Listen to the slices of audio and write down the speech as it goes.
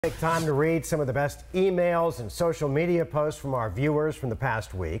Take time to read some of the best emails and social media posts from our viewers from the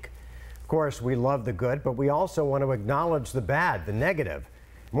past week. Of course, we love the good, but we also want to acknowledge the bad, the negative.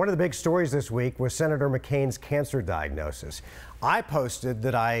 And one of the big stories this week was Senator McCain's cancer diagnosis. I posted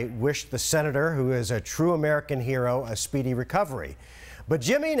that I wished the senator, who is a true American hero, a speedy recovery. But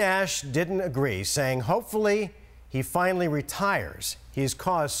Jimmy Nash didn't agree, saying hopefully he finally retires. He's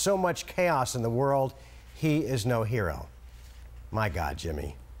caused so much chaos in the world, he is no hero. My God,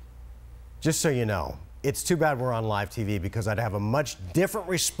 Jimmy. Just so you know, it's too bad we're on live TV because I'd have a much different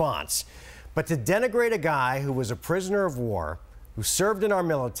response. But to denigrate a guy who was a prisoner of war, who served in our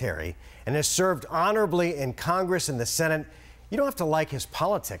military, and has served honorably in Congress and the Senate, you don't have to like his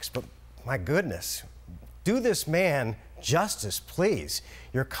politics, but my goodness, do this man justice, please.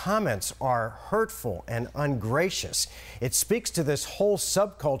 Your comments are hurtful and ungracious. It speaks to this whole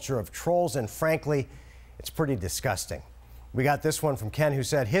subculture of trolls, and frankly, it's pretty disgusting. We got this one from Ken, who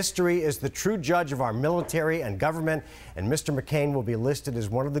said, history is the true judge of our military and government, and Mr. McCain will be listed as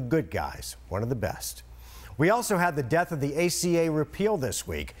one of the good guys, one of the best. We also had the death of the ACA repeal this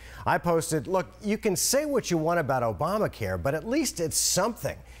week. I posted, look, you can say what you want about Obamacare, but at least it's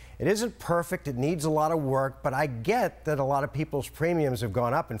something. It isn't perfect, it needs a lot of work, but I get that a lot of people's premiums have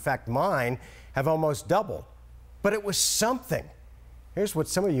gone up. In fact, mine have almost doubled. But it was something. Here's what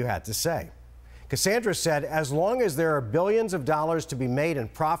some of you had to say. Cassandra said, as long as there are billions of dollars to be made in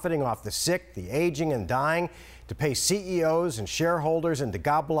profiting off the sick, the aging and dying, to pay CEOs and shareholders and to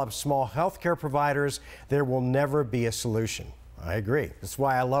gobble up small health care providers, there will never be a solution. I agree. That's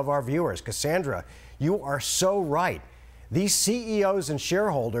why I love our viewers. Cassandra, you are so right. These CEOs and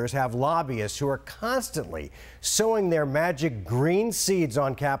shareholders have lobbyists who are constantly sowing their magic green seeds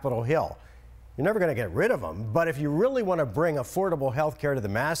on Capitol Hill. You're never going to get rid of them, but if you really want to bring affordable health care to the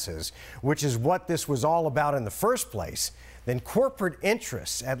masses, which is what this was all about in the first place, then corporate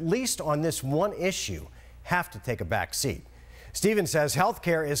interests, at least on this one issue, have to take a back seat. Stephen says health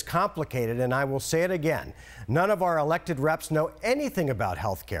care is complicated, and I will say it again. None of our elected reps know anything about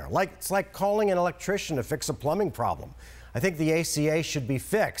health care. It's like calling an electrician to fix a plumbing problem. I think the ACA should be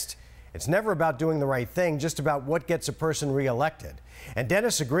fixed. It's never about doing the right thing, just about what gets a person reelected. And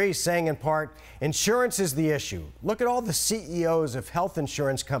Dennis agrees, saying in part, insurance is the issue. Look at all the CEOs of health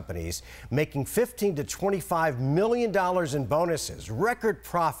insurance companies making $15 to $25 million in bonuses, record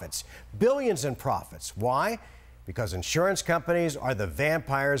profits, billions in profits. Why? Because insurance companies are the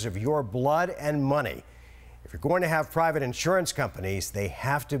vampires of your blood and money. If you're going to have private insurance companies, they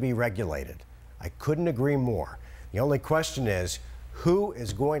have to be regulated. I couldn't agree more. The only question is, who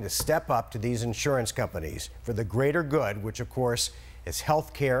is going to step up to these insurance companies for the greater good, which of course is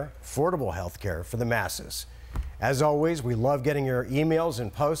health care, affordable health care for the masses? As always, we love getting your emails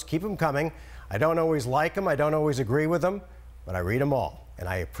and posts. Keep them coming. I don't always like them. I don't always agree with them, but I read them all, and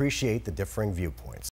I appreciate the differing viewpoints.